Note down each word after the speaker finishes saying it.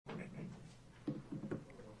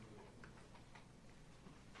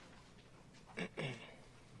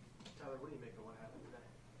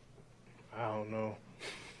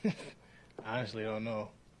honestly don't know.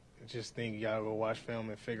 I just think you gotta go watch film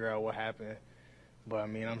and figure out what happened. But I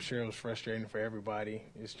mean, I'm sure it was frustrating for everybody.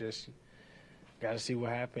 It's just got to see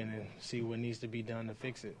what happened and see what needs to be done to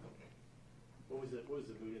fix it. What was the mood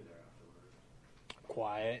in there afterwards?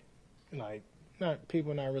 Quiet, like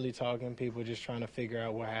people not really talking. People just trying to figure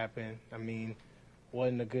out what happened. I mean,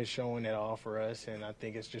 wasn't a good showing at all for us, and I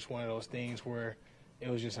think it's just one of those things where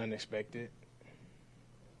it was just unexpected.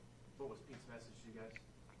 What was Pete's message to you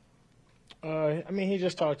guys? I mean, he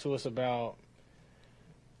just talked to us about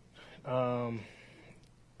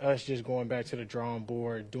us just going back to the drawing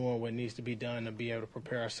board, doing what needs to be done to be able to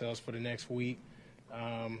prepare ourselves for the next week,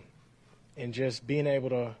 and just being able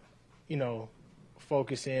to,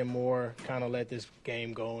 focus in more, kind of let this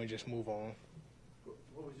game go and just move on.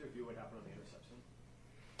 What was your view of what happened on the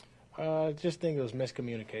interception? Just think it was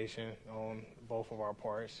miscommunication on both of our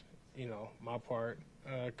parts. My part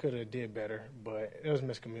could have did better, but it was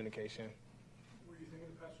miscommunication. Were you thinking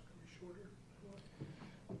the pass was going to be shorter?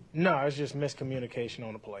 No, it's just miscommunication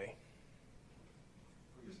on the play.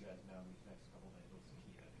 For you guys now, these next couple of days, what's the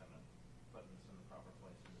key to kind of putting this in the proper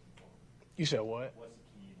place moving forward? You said what? What's the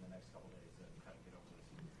key in the next couple of days to kind of get over this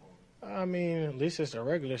moving forward? I mean, at least it's the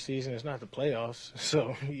regular season. It's not the playoffs.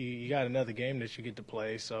 So you got another game that you get to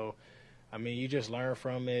play. So, I mean, you just learn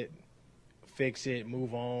from it, fix it,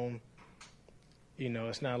 move on.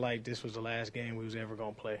 It's not like this was the last game we was ever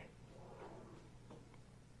going to play.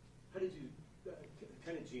 How did you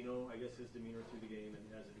kind of Gino, I guess, his demeanor through the game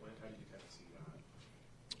and as it went, how did you kind of see that?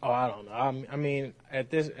 Oh, I don't know. I mean,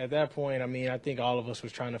 at that point, I think all of us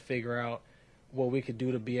was trying to figure out what we could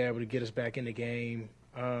do to be able to get us back in the game,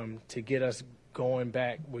 to get us going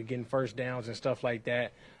back with getting first downs and stuff like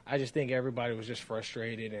that. I just think everybody was just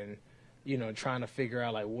frustrated and, trying to figure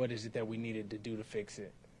out, like, what is it that we needed to do to fix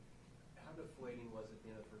it. How deflating was it at the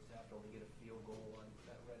end of the first half to only get a field goal on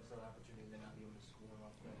that red zone opportunity and then not be able to score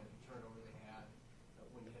off the turnover they had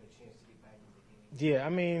when you had a chance to get back into the game? Yeah, I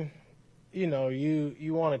mean,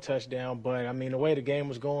 you want a touchdown, but, I mean, the way the game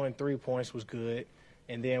was going, 3 points was good.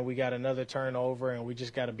 And then we got another turnover, and we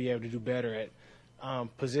just got to be able to do better at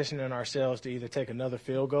positioning ourselves to either take another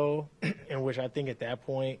field goal, in which I think at that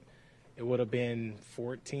point it would have been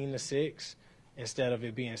 14-6 instead of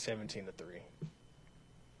it being 17-3. Anything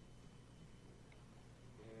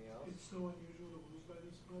else? It's so unusual to lose by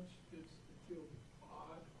this much. It feels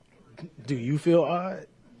odd. Do you feel odd?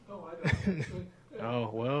 No, I don't.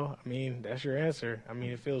 Oh, well, I mean, that's your answer. I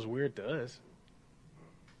mean, it feels weird to us.